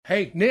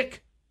Hey,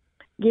 Nick.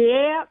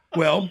 Yeah.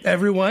 Well,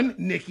 everyone,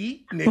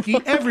 Nycki,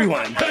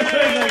 everyone.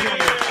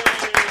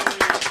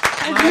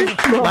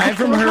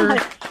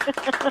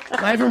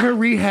 live from her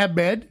rehab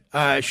bed.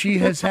 She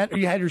has had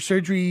her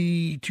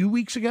surgery 2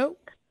 weeks ago.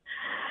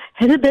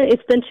 Has it been?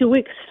 It's been 2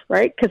 weeks,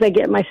 right? Because I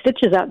get my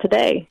stitches out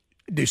today.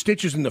 The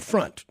stitches in the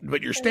front,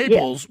 but your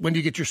staples. Yeah. When do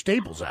you get your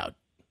staples out?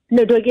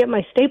 No, do I get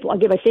my staple? I'll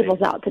get my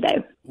staples out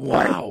today.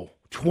 Wow,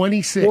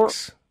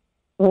 26.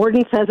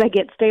 Warden says I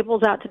get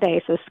staples out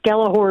today, so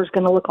Skellahor is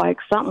going to look like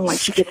something like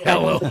she gets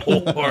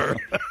Skellahor.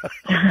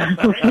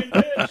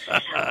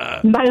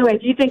 By the way,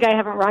 if you think I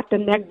haven't rocked a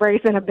neck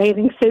brace in a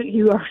bathing suit,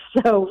 you are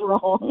so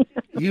wrong.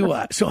 You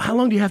are. So how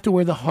long do you have to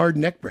wear the hard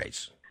neck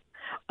brace?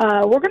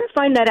 We're going to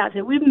find that out.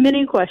 We have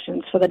many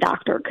questions for the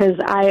doctor because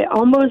I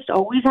almost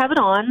always have it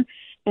on,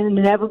 and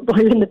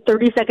inevitably in the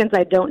 30 seconds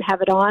I don't have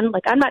it on.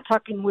 Like, I'm not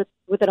talking with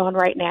it on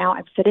right now.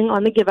 I'm sitting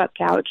on the give-up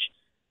couch.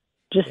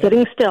 Just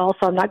sitting still,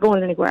 so I'm not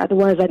going anywhere.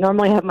 Otherwise, I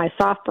normally have my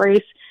soft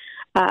brace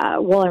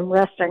while I'm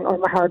resting or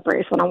my hard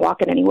brace when I'm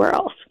walking anywhere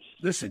else.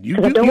 Listen,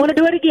 I don't want to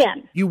do it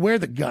again. You wear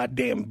the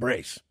goddamn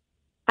brace.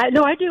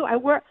 No, I do. I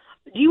wear.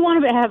 Do you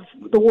want to have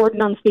the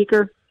warden on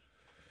speaker?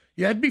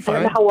 Yeah, it'd be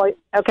fine.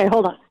 Okay,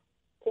 hold on.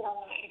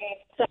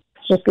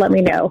 Just let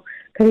me know,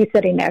 because he's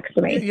sitting next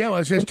to me. Yeah, well, I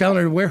was just telling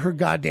her to wear her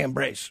goddamn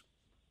brace.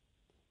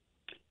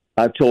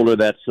 I've told her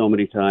that so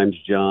many times,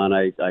 John.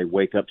 I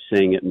wake up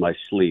saying it in my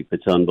sleep.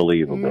 It's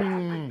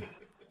unbelievable.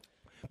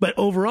 But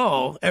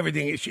overall,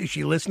 everything, is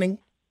she listening?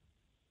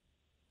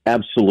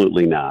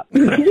 Absolutely not.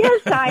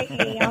 Yes, I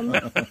am.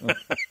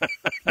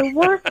 The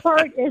worst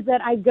part is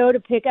that I go to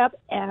pick up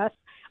S,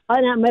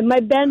 and my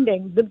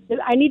bending.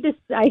 I need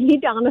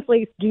to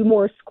honestly do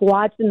more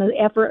squats in the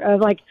effort of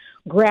like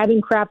grabbing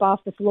crap off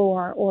the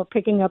floor or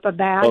picking up a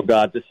bag. Oh,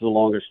 God, this is the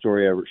longest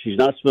story ever. She's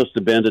not supposed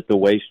to bend at the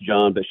waist,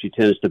 John, but she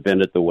tends to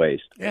bend at the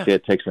waist. Yeah.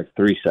 It takes like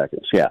 3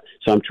 seconds. Yeah.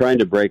 So I'm trying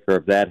to break her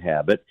of that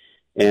habit.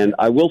 And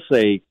I will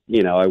say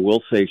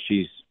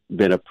she's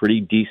been a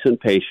pretty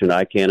decent patient.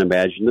 I can't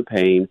imagine the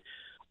pain.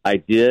 I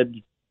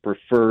did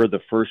prefer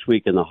the first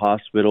week in the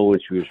hospital when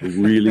she was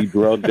really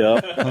drugged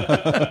up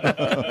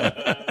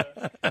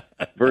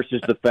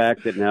versus the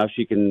fact that now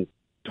she can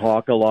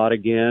talk a lot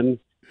again.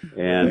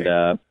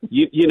 And,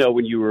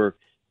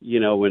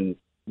 when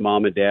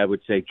mom and dad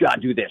would say,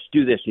 John, do this,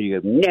 and you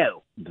go,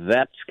 no,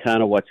 that's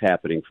kind of what's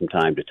happening from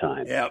time to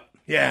time.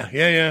 Yeah.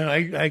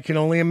 I can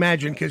only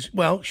imagine because,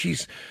 well, she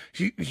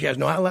has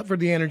no outlet for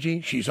the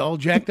energy. She's all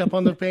jacked up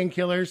on the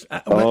painkillers.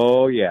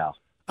 Oh, yeah.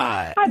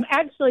 I've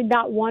actually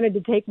not wanted to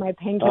take my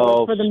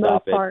painkillers for the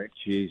most part.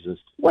 Jesus.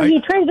 Well,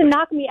 he tries to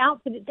knock me out,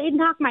 but they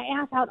knock my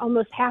ass out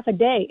almost half a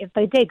day. If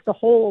they take the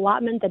whole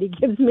allotment that he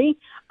gives me,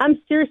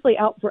 I'm seriously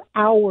out for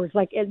hours,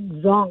 like it's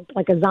zonked,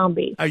 like a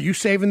zombie. Are you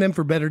saving them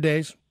for better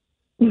days?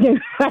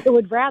 I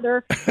would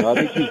rather. I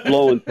think she's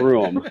blowing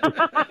through them.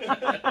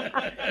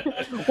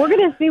 We're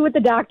going to see what the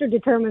doctor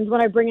determines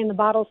when I bring in the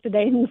bottles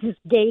today and just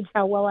gauge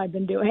how well I've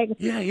been doing.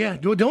 Yeah.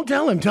 Don't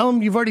tell him. Tell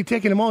him you've already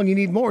taken them all and you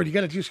need more. You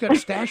just got to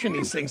stash in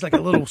these things like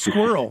a little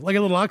squirrel, like a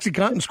little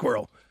OxyContin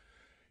squirrel.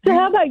 So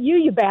how about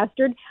you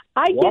bastard?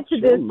 I get to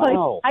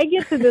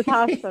this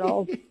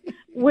hospital,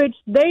 which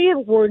they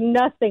were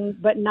nothing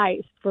but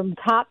nice from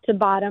top to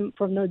bottom,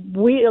 from the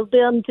wheeled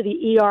in to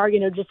the ER,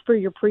 just for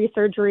your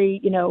pre-surgery,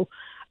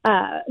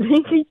 they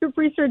get your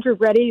pre-surgery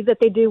ready that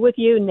they do with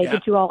you, and they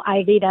get you all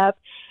IV'd up.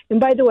 And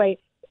by the way,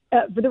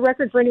 for the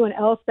record, for anyone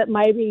else that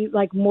might be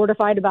like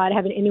mortified about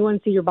having anyone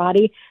see your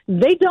body,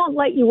 they don't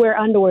let you wear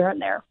underwear in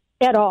there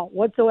at all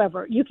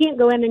whatsoever. You can't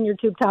go in your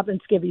tube top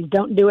and skivvies.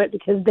 Don't do it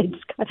because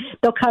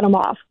they'll cut them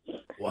off.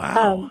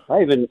 Wow.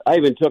 I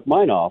even took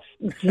mine off.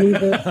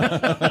 Jesus.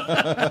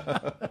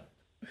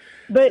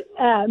 But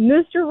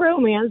Mr.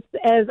 Romance,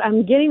 as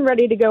I'm getting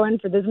ready to go in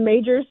for this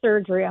major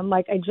surgery, I'm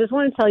like, I just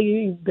want to tell you,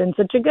 you've been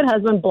such a good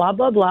husband, blah,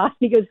 blah, blah.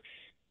 He goes,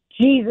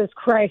 Jesus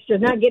Christ, you're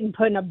not getting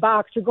put in a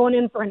box. You're going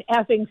in for an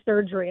effing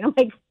surgery. And I'm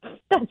like,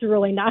 that's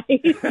really nice.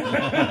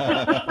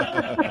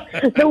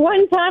 The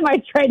one time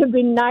I try to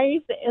be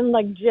nice and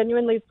like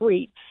genuinely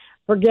sweet,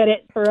 forget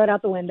it, throw it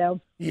out the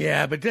window.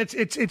 Yeah, but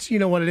it's you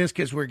know what it is,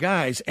 because we're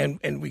guys and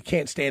we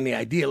can't stand the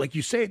idea. Like,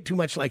 you say it too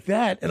much like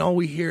that, and all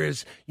we hear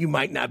is you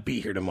might not be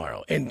here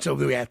tomorrow. And so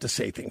we have to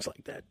say things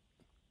like that.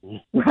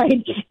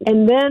 Right.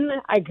 And then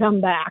I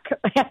come back.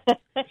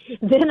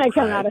 Then I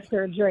come out of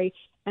surgery.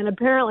 And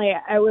apparently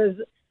I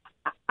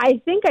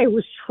think I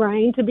was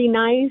trying to be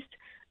nice,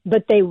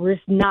 but they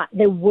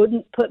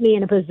wouldn't put me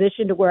in a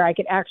position to where I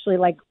could actually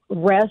like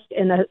rest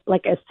in a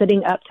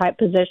sitting up type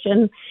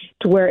position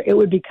to where it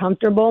would be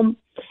comfortable.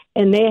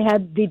 And they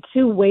had the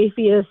two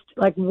wafiest,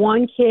 like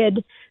one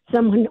kid,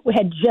 someone who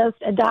had just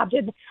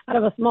adopted out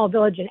of a small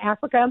village in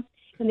Africa,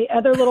 and the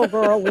other little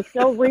girl was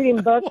still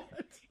reading books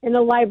in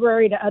the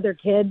library to other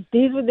kids.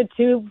 These were the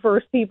two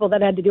first people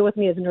that had to deal with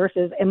me as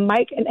nurses, and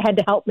Mike had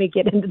to help me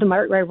get into the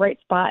right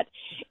spot.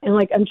 And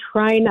like, I'm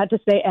trying not to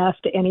say F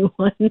to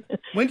anyone.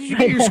 When did you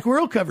get your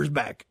squirrel covers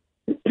back?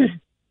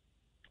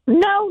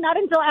 No, not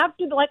until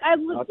after. Not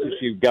until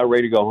you got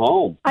ready to go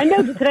home. I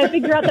know. Could I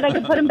figure out that I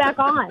could put them back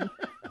on?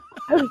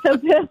 I was so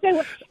pissed. And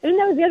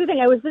that was the other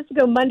thing. I was supposed to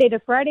go Monday to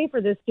Friday for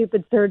this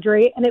stupid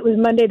surgery, and it was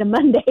Monday to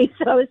Monday.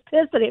 So I was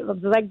pissed that it was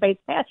like by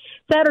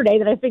Saturday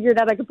that I figured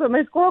out I could put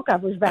my squirrel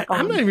covers back on.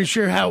 I'm not even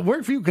sure how it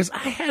worked for you because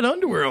I had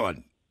underwear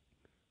on.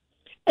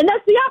 And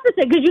that's the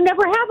opposite because you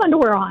never have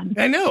underwear on.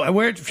 I know. I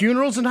wear it at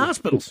funerals and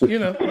hospitals, you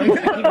know.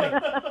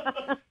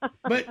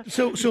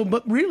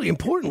 But really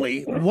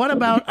importantly, what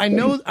about, I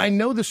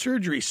know the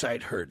surgery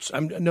site hurts.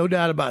 I'm no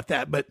doubt about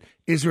that. But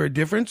is there a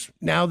difference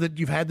now that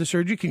you've had the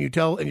surgery? Can you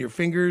tell in your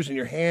fingers and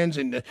your hands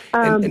and the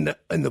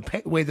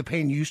way the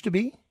pain used to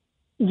be?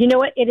 You know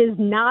what? It is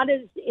not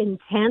as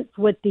intense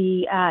with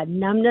the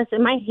numbness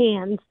in my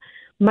hands.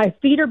 My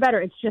feet are better.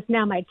 It's just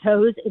now my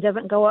toes. It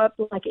doesn't go up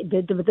like it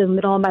did to the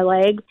middle of my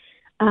leg.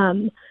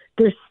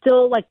 There's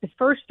still like the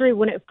first three,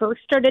 when it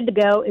first started to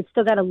go, it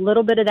still got a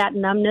little bit of that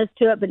numbness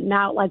to it, but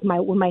not like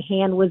when my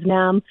hand was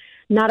numb,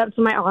 not up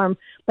to my arm.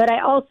 But I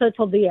also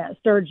told the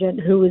surgeon,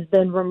 who has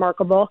been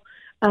remarkable,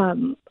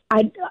 I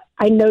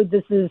know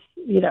this is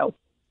going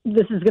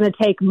to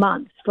take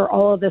months for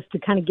all of this to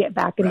kind of get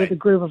back into the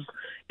groove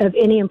of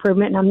any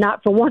improvement. And I'm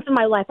not, for once in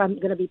my life, I'm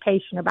going to be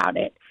patient about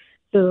it.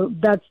 So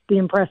that's the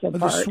impressive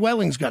part. The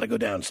swelling's got to go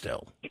down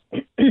still.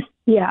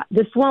 Yeah,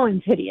 the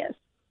swelling's hideous.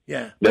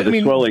 Yeah.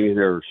 The swelling in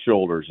her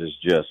shoulders is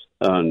just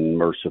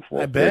unmerciful.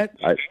 I bet.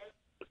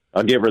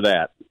 I'll give her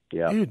that.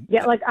 Yeah. Dude.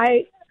 Yeah, like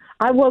I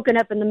woken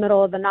up in the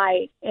middle of the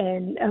night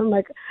and I'm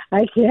like,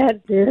 I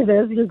can't do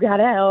this. You've got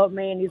to help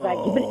me. And he's like,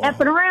 you've been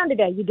effing around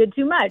today. You did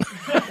too much.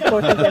 Of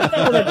course,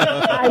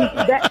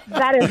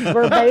 that is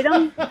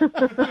verbatim.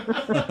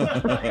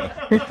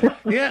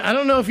 Yeah, I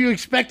don't know if you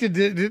expected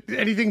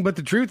anything but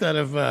the truth out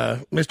of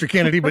Mr.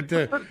 Kennedy, but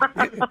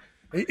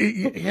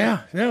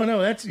yeah, no,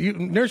 that's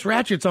Nurse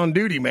Ratchet's on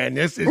duty, man.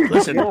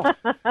 Listen.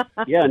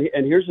 Yeah,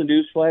 and here's a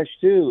news flash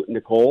too,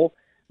 Nicole.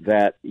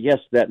 That yes,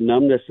 that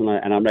numbness, and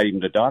I'm not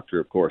even a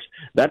doctor, of course.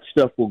 That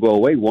stuff will go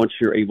away once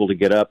you're able to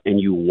get up and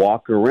you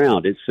walk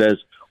around. It says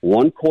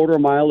 1/4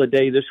 mile a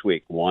day this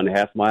week,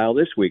 1/2 mile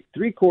this week,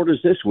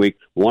 3/4 this week,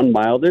 1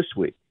 mile this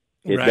week.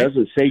 It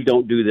doesn't say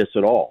don't do this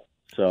at all.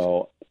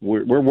 So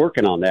we're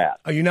working on that.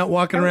 Are you not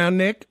walking around,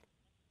 Nick?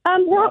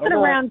 I'm walking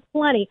around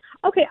plenty.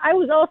 Okay, I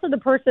was also the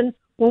person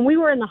when we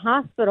were in the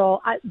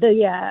hospital.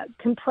 The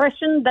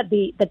compression that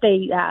they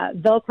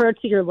Velcro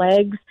to your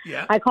legs.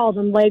 Yeah. I call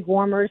them leg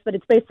warmers, but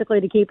it's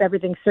basically to keep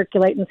everything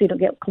circulating so you don't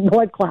get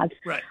blood clots.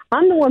 Right.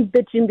 I'm the one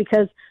bitching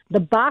because the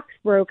box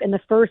broke in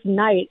the first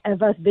night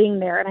of us being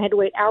there, and I had to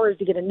wait hours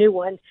to get a new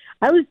one.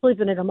 I was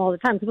sleeping in them all the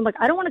time because I'm like,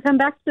 I don't want to come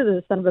back to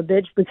this son of a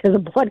bitch because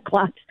of blood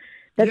clots.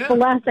 That's the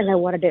last thing I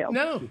want to do.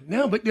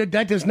 No, but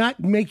that does not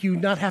make you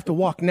not have to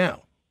walk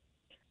now.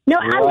 No,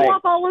 I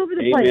walk all over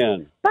the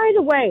place. By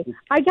the way,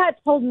 I got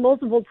told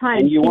multiple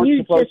times. And you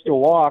weren't supposed to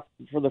walk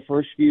for the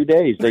first few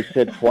days. They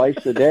said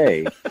twice a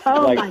day.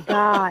 Oh, my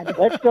God.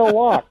 Let's go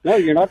walk. No,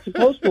 you're not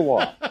supposed to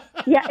walk.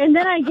 Yeah, and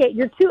then I get,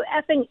 you're too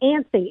effing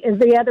antsy is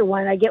the other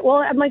one. I get, well,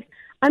 I'm like,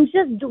 I'm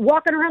just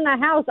walking around the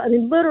house. I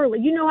mean,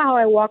 literally, you know how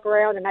I walk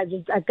around, and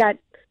I've got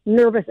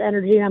nervous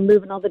energy, and I'm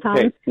moving all the time.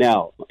 Okay.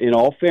 Now, in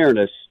all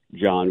fairness,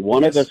 John,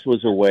 one of us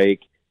was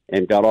awake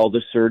and got all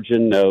the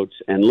surgeon notes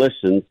and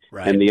listened,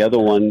 and the other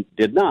one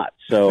did not.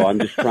 So I'm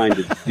just trying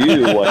to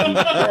do what he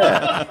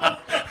said.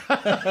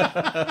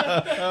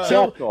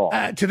 So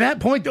to that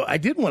point, though, I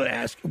did want to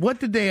ask, what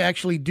did they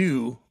actually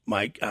do,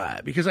 Mike?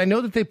 Because I know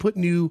that they put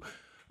new,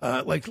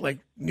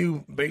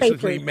 new,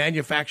 basically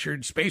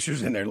manufactured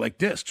spacers in there, like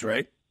discs,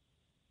 right?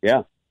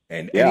 Yeah.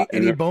 And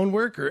any bone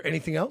work or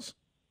anything else?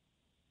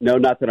 No,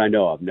 not that I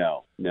know of.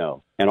 No.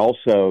 And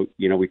also,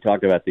 we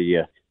talked about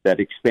that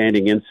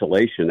expanding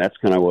insulation. That's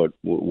kind of what,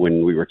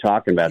 when we were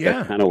talking about,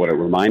 that's kind of what it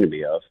reminded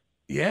me of.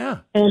 Yeah.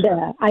 And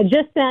I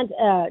just sent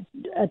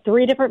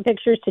 3 different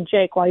pictures to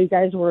Jake while you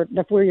guys were,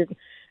 when you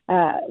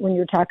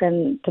were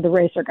talking to the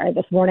racer guy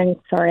this morning.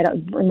 Sorry, I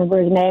don't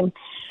remember his name.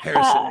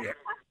 Harrison.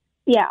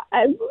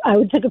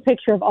 I took a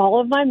picture of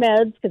all of my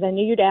meds because I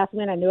knew you'd ask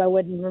me, and I knew I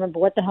wouldn't remember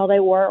what the hell they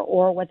were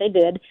or what they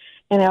did.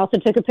 And I also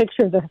took a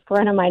picture of the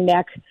front of my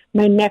neck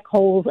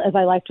holes, as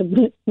I like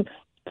to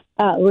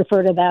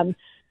refer to them.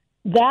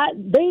 That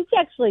they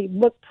actually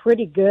look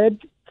pretty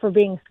good for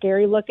being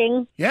scary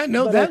looking. Yeah,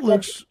 no, that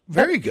looks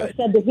very good. I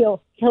said that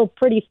he'll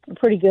pretty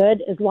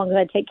good as long as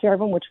I take care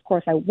of him, which of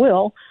course I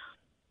will.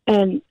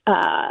 And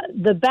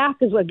the back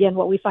is again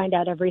what we find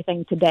out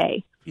everything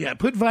today. Yeah,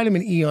 put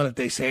vitamin E on it,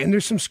 they say, and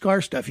there's some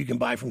scar stuff you can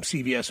buy from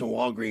CVS and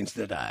Walgreens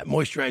that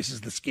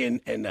moisturizes the skin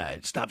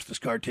and stops the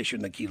scar tissue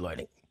and the key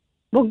lining.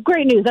 Well,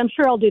 great news. I'm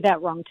sure I'll do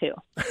that wrong, too.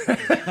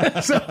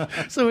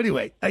 So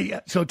anyway,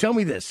 so tell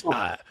me this.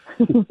 Was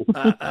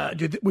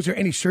there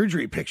any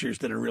surgery pictures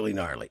that are really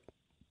gnarly?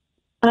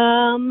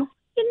 I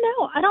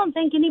don't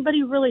think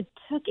anybody really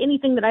took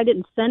anything that I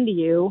didn't send to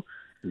you.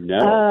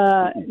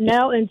 No.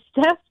 No, and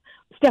Steph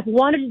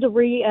wanted to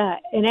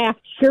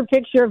reenact your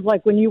picture of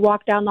like when you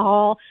walk down the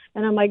hall,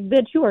 and I'm like,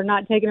 bitch, you are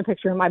not taking a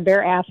picture of my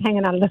bare ass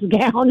hanging out of this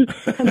gown.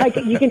 I'm like,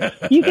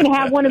 you can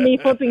have one of me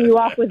flipping you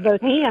off with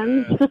both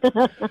hands.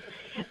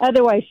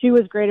 Otherwise, she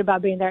was great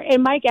about being there.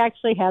 And Mike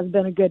actually has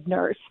been a good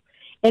nurse.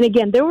 And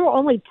again, there were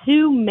only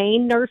 2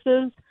 main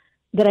nurses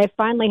that I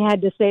finally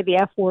had to say the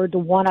F word to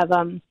one of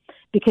them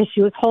because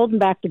she was holding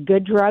back the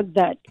good drug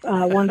that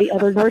one of the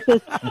other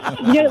nurses,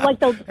 like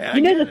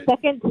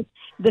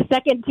the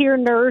second tier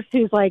nurse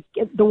who's like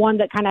the one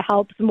that kind of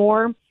helps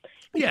more.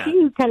 Yeah.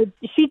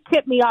 She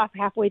tipped me off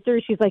halfway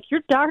through. She's like,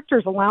 your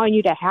doctor's allowing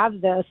you to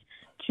have this.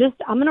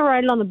 I'm going to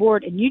write it on the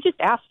board and you just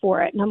ask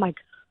for it. And I'm like,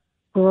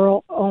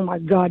 girl, oh my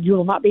God, you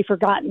will not be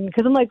forgotten.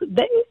 Because I'm like,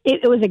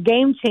 it was a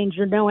game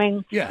changer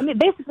knowing. Yeah. I mean,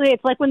 basically,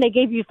 it's like when they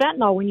gave you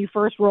fentanyl when you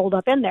first rolled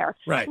up in there.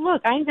 Right.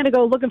 Look, I ain't going to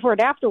go looking for it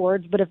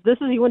afterwards, but if this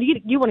is you want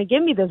to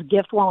give me this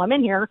gift while I'm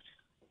in here,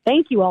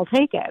 thank you, I'll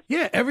take it.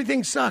 Yeah,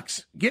 everything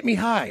sucks. Get me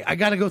high. I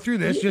got to go through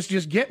this.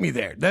 Just get me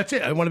there. That's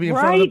it. I want to be in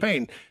front of the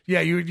pain. Yeah,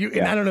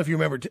 and I don't know if you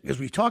remember, because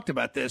we talked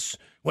about this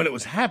when it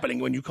was happening,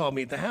 when you called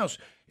me at the house.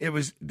 It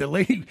was the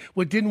lady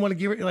didn't want to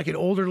give her, like an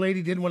older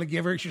lady didn't want to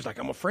give her. She was like,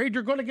 I'm afraid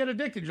you're going to get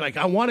addicted. You're like,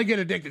 I want to get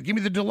addicted. Give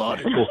me the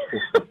Dilaudid.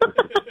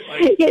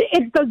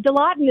 The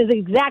Dilaudid is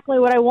exactly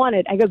what I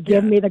wanted. I go,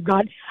 give me the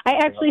God. I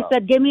actually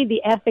said, give me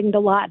the effing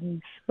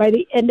Dilaudid. By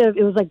the end of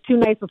it was like 2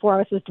 nights before I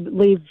was supposed to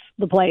leave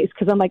the place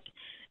because I'm like,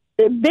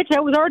 bitch, I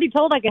was already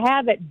told I could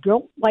have it.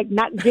 Don't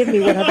not give me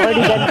what I've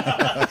already done.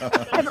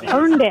 I've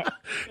earned it.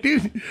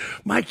 Dude,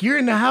 Mike, you're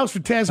in the house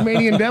with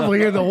Tasmanian Devil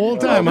here the whole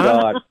time,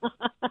 huh? God.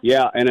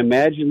 Yeah, and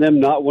imagine them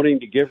not wanting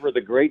to give her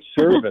the great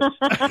service.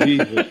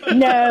 Jesus.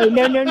 No.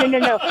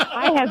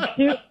 I have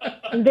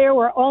 2. There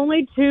were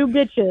only 2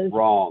 bitches.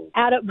 Wrong.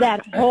 Out of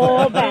that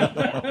whole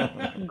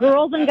batch.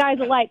 Girls and guys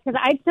alike. Because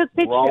I took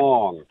pictures.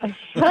 Wrong.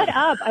 Shut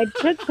up. I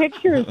took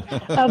pictures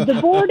of the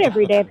board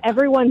every day of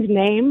everyone's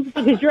names.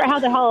 Because how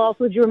the hell else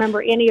would you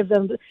remember any of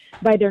them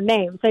by their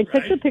names? So I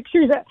took the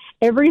pictures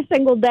every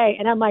single day.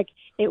 And I'm like,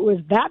 it was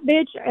that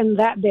bitch and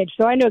that bitch.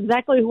 So I know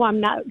exactly who I'm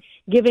not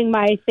giving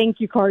my thank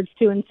you cards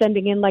to and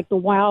sending in like the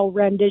wow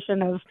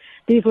rendition of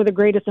these were the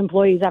greatest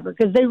employees ever.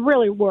 Because they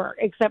really were,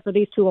 except for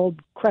these 2 old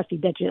crusty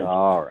bitches.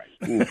 All right.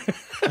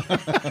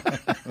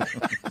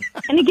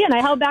 And again,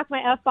 I held back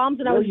my F-bombs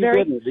and I was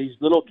very... Didn't. These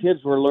little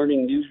kids were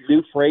learning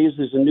new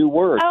phrases and new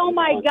words. Oh,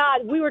 my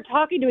God. We were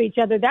talking to each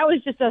other. That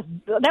was just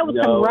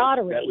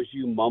camaraderie. That was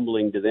you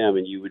mumbling to them,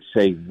 and you would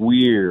say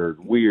weird.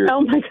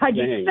 Oh, my God.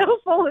 You're so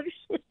full of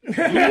shit.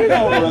 You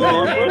don't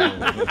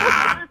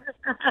remember.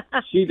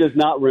 She does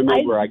not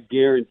remember, I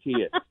guarantee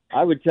it.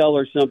 I would tell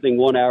her something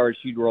 1 hour,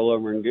 she'd roll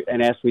over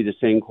and ask me the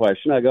same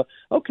question. I go,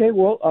 okay,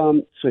 well,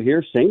 so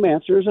here's same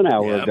answer as an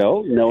hour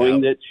ago,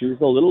 knowing that she was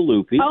a little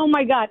loopy. Oh,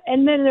 my God.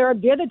 And then there are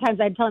the other times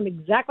I'd tell him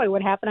exactly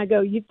what happened. I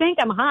go, you think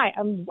I'm high?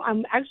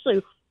 I'm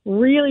actually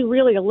really,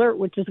 really alert,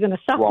 which is going to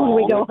suck when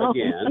we go home.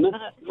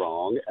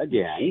 Wrong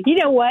again. You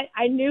know what?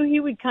 I knew he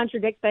would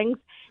contradict things.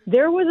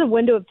 There was a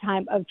window of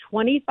time of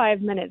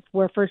 25 minutes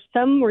where for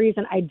some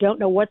reason, I don't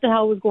know what the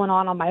hell was going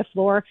on my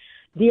floor.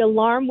 The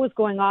alarm was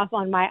going off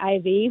on my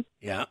IV.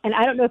 Yeah. And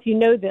I don't know if you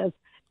know this.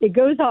 It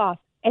goes off,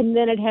 and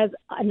then it has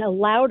a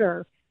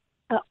louder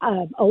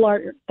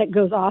alert that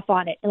goes off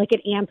on it. Like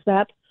it amps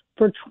up.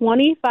 For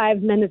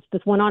 25 minutes,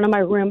 this went on in my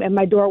room, and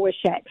my door was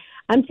shut.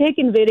 I'm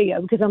taking video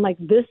because I'm like,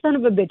 this son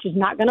of a bitch is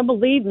not going to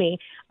believe me.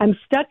 I'm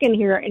stuck in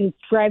here, and it's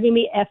driving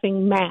me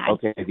effing mad.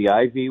 Okay, the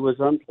IV was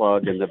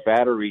unplugged, and the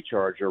battery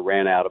charger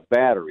ran out of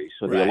battery,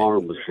 so the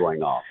alarm was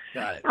going off.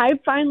 Got it. I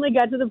finally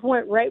got to the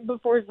point right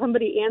before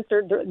somebody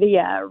answered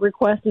the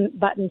request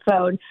button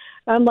phone.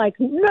 I'm like,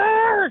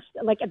 nurse,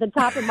 like at the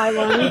top of my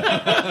lungs.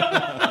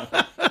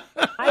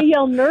 I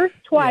yell nurse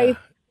twice.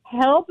 Yeah.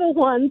 Help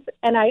once,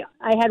 and I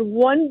had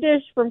 1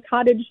 dish from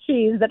cottage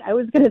cheese that I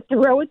was going to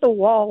throw at the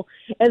wall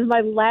as my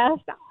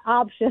last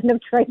option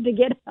of trying to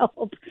get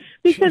help.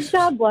 Because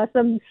God bless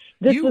them,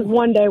 this was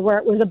one day where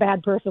it was a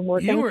bad person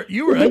working.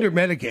 You were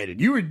under-medicated.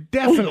 You were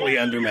definitely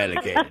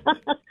under-medicated.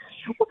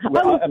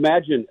 Well,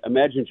 imagine,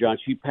 John,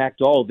 she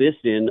packed all this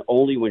in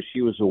only when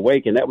she was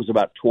awake, and that was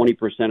about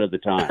 20% of the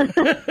time.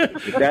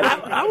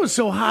 I was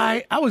so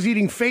high, I was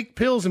eating fake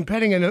pills and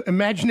petting an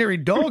imaginary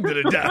dog that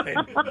had died.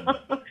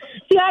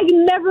 See, I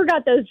never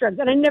got those drugs,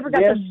 and I never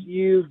got Yes,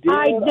 you did.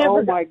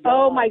 Oh, my God.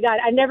 Oh, my God.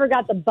 I never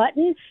got the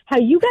button. How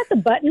you got the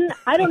button?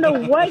 I don't know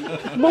what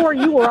floor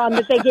you were on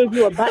that they gave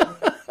you a button.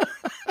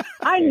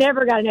 I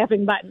never got an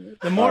effing button.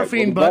 The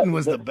morphine button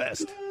was the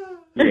best.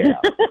 Yeah,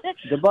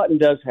 the button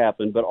does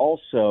happen, but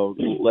also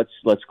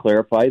let's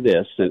clarify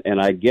this, and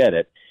I get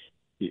it.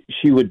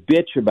 She would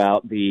bitch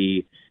about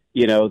the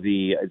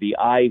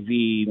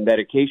IV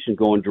medication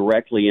going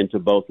directly into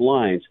both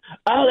lines.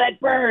 Oh, that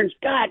burns!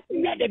 God,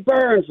 it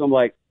burns! I'm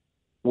like,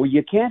 well,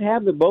 you can't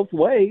have it both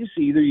ways.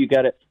 Either you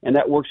got to, and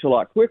that works a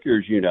lot quicker,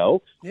 as you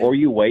know, or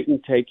you wait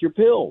and take your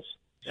pills.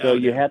 So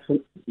you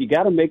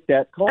got to make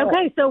that call.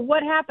 Okay, so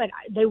what happened?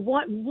 They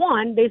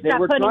won. They stopped They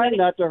were putting trying it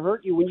not to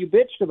hurt you when you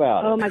bitched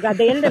about it. Oh my God,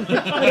 they ended up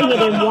just putting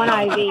it in 1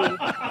 IV.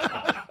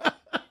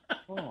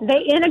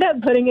 They ended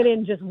up putting it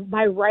in just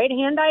my right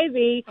hand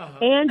IV,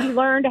 and you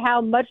learned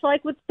how much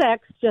like with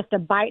sex, just to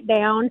bite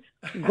down,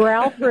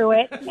 growl through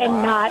it,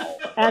 and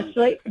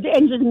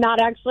just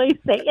not actually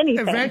say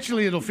anything.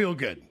 Eventually, it'll feel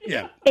good.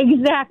 Yeah,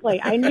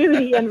 exactly. I knew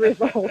the end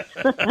result.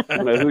 I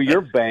don't know who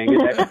you're banging.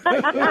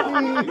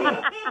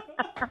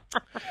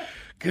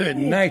 Good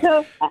night.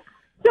 So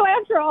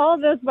after all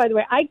of this, by the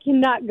way, I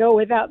cannot go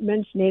without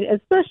mentioning,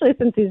 especially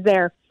since he's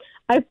there.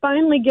 I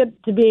finally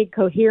get to be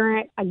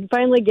coherent. I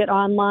finally get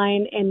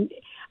online, and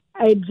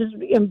I just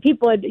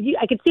people I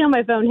could see on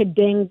my phone had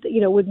dinged,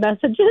 with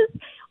messages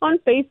on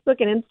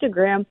Facebook and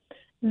Instagram.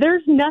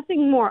 There's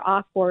nothing more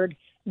awkward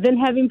than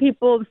having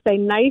people say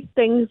nice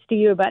things to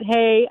you about,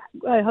 hey,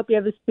 I hope you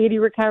have a speedy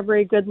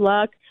recovery. Good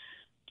luck.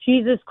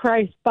 Jesus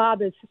Christ,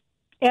 Bob is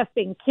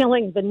effing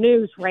killing the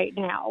news right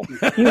now.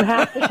 You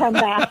have to come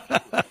back.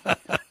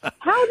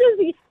 How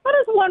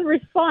does one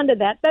respond to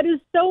that? That is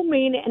so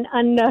mean and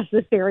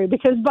unnecessary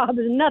because Bob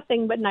is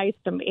nothing but nice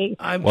to me.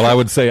 Well, I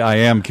would say I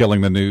am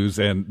killing the news,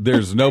 and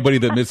there's nobody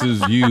that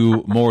misses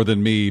you more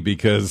than me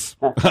because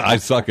I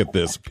suck at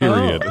this,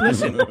 period. Oh,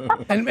 listen,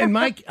 and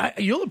Mike,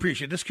 you'll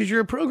appreciate this because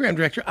you're a program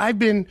director. I've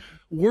been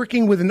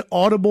working with an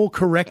audible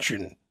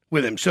correction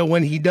with him. So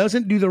when he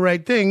doesn't do the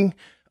right thing,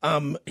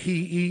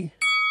 he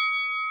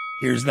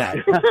here's that.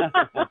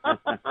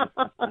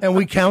 And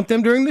we count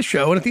them during the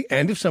show. And at the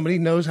end, if somebody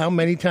knows how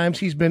many times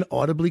he's been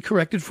audibly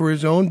corrected for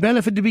his own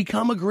benefit to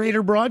become a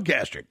greater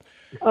broadcaster.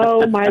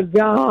 Oh, my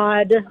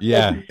God.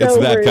 Yeah, That's it's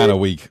so that rude. kind of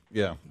week.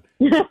 Yeah.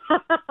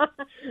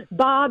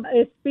 Bob,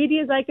 as speedy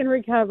as I can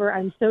recover,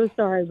 I'm so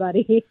sorry,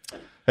 buddy.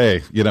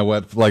 Hey, you know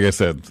what? Like I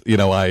said,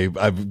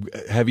 I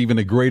have even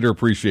a greater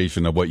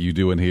appreciation of what you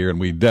do in here, and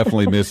we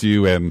definitely miss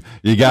you. And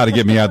you got to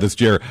get me out of this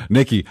chair,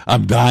 Nycki.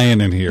 I'm dying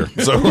in here.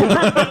 So,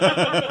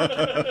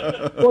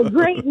 well,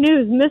 great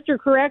news, Mr.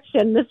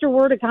 Correction, Mr.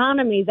 Word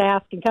Economy's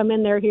asked to come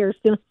in there here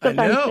soon. I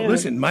know.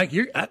 Listen, Mike,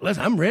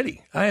 I'm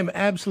ready. I am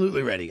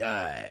absolutely ready.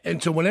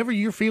 And so, whenever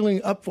you're feeling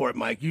up for it,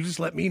 Mike, you just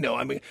let me know.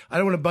 I mean, I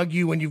don't want to bug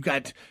you when you've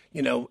got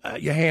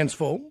your hands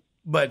full.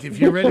 But if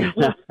you're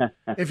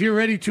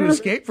ready to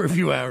escape for a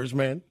few hours,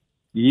 man.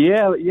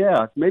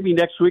 Yeah. Maybe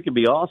next week would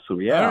be awesome.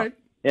 Yeah. All right.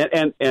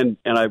 And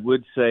I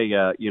would say,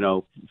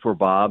 for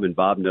Bob, and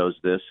Bob knows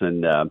this,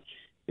 and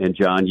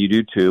John, you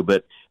do too.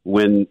 But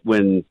when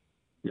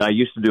I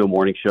used to do a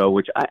morning show,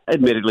 which I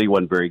admittedly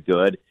wasn't very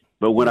good,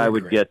 but when I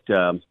would get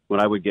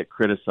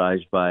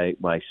criticized by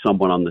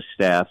someone on the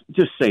staff,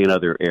 just say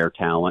another air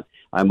talent,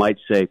 I might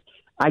say,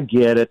 I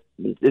get it.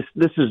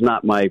 This is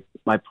not my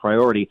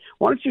priority.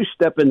 Why don't you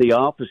step in the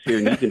office here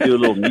and you can do a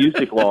little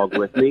music log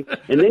with me,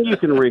 and then you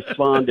can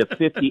respond to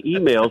 50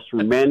 emails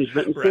from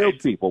management and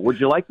salespeople. Would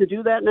you like to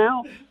do that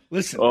now?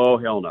 Listen. Oh,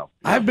 hell no.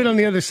 I've been on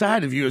the other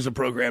side of you as a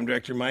program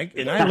director, Mike,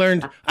 and I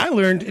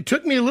learned, it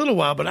took me a little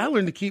while, but I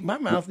learned to keep my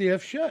mouth the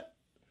F shut.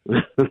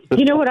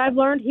 You know what I've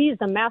learned? He's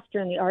the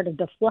master in the art of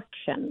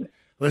deflection.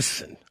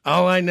 Listen,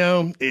 all I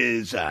know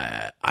is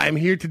I'm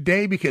here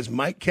today because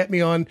Mike kept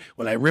me on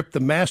when I ripped the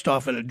mast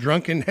off in a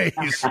drunken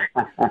haze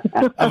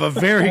of a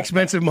very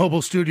expensive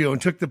mobile studio and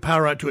took the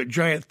power out to a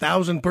giant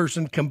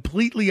 1,000-person,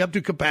 completely up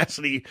to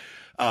capacity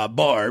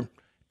bar.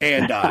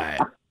 And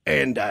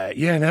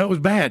it was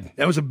bad.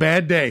 That was a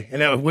bad day.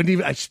 And I wouldn't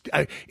even.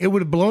 It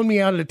would have blown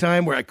me out at a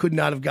time where I could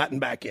not have gotten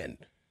back in.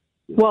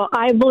 Well,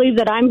 I believe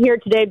that I'm here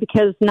today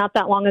because not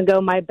that long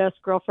ago, my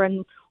best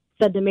girlfriend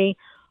said to me,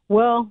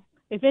 well,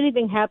 if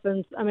anything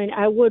happens, I mean,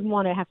 I wouldn't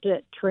want to have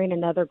to train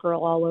another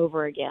girl all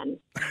over again.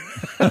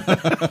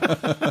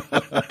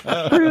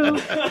 True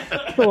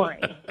story.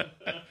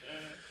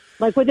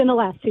 Like within the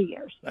last 2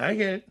 years. I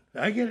get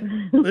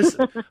it.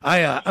 Listen,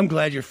 I'm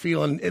glad you're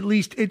feeling, at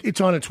least it's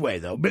on its way,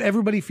 though. But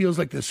everybody feels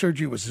like the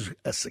surgery was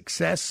a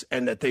success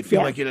and that they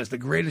feel like it has the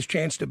greatest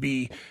chance to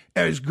be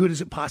as good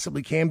as it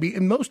possibly can be.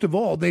 And most of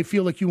all, they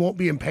feel like you won't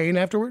be in pain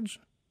afterwards.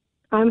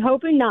 I'm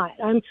hoping not.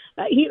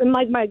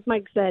 Like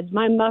Mike said,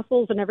 my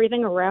muscles and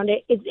everything around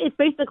it. It's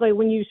basically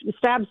when you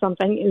stab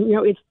something,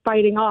 it's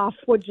fighting off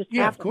what just happened.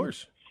 Yeah, of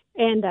course.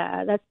 And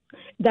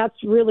that's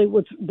really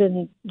what's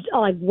been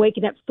like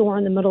waking up sore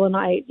in the middle of the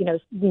night,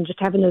 just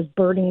having those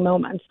burning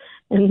moments.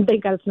 And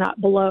thank God it's not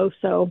below.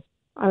 So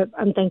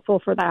I'm thankful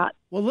for that.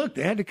 Well, look,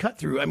 they had to cut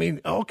through. I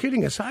mean, all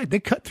kidding aside, they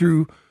cut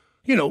through.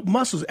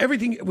 Muscles,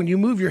 everything. When you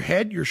move your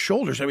head, your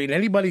shoulders. I mean,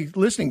 anybody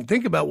listening,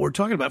 think about what we're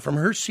talking about. From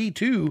her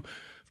C2.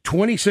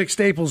 26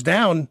 staples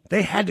down,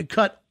 they had to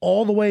cut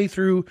all the way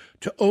through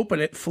to open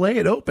it, flay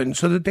it open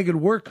so that they could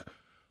work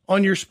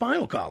on your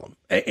spinal column.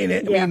 I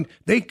mean,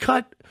 they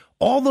cut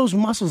all those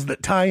muscles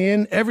that tie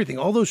in everything,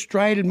 all those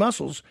striated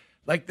muscles.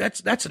 Like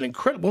that's an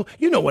incredible,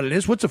 you know what it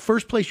is. What's the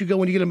first place you go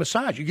when you get a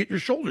massage? You get your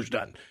shoulders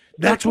done.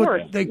 That's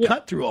what they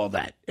cut through all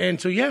that. And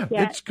so,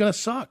 it's going to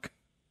suck.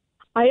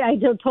 I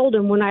told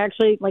him when I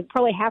actually,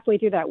 probably halfway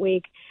through that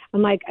week,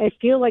 I'm like, I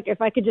feel like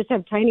if I could just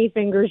have tiny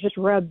fingers, just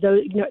rub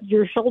those,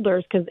 your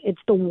shoulders, because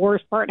it's the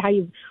worst part.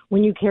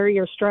 When you carry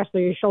your stress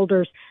on your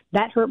shoulders,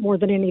 that hurt more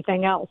than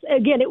anything else.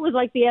 Again, it was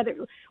like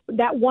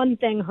that one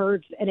thing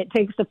hurts, and it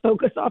takes the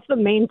focus off the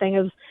main thing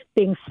of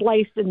being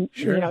sliced and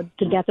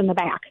to death in the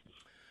back.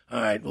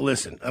 All right. Well,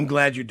 listen, I'm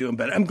glad you're doing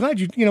better. I'm glad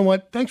you know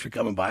what? Thanks for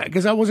coming by.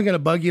 Because I wasn't going to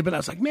bug you, but I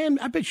was like, man,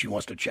 I bet she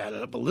wants to chat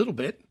it up a little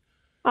bit.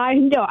 I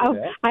know.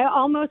 I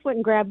almost went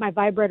and grabbed my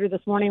vibrator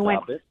this morning and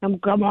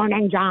went, good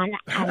morning, John.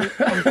 I'm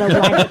so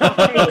glad.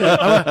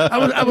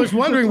 I was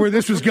wondering where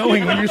this was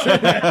going when you said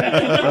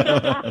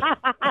that.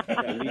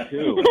 Yeah, me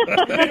too.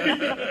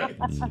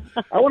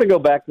 I want to go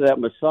back to that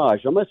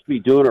massage. I must be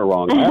doing it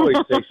wrong. I always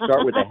say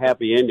start with a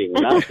happy ending,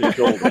 not the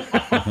shoulders.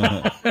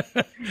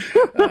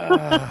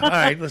 All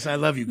right. Listen, I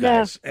love you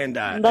guys. Yeah,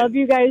 And love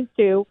you guys,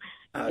 too.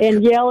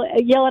 And yell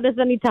at us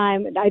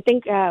anytime. I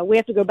think we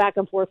have to go back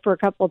and forth for a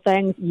couple of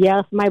things.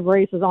 Yes, my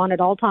brace is on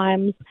at all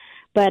times,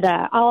 but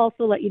I'll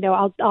also let you know.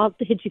 I'll have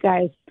to hit you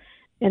guys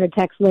in a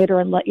text later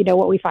and let you know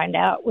what we find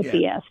out with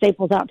the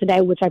staples out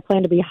today, which I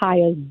plan to be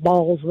high as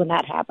balls when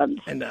that happens.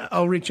 And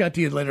I'll reach out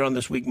to you later on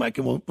this week, Mike,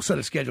 and we'll set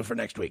a schedule for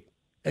next week.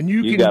 And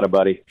you can got it,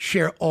 buddy.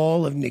 Share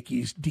all of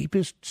Nycki's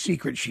deepest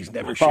secrets she's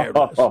never shared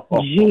with us.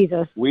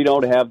 Jesus. We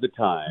don't have the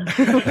time.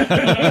 All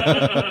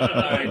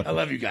right. I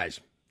love you guys.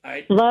 All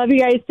right. Love you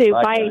guys, too.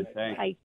 Bye. Bye. Guys. Bye.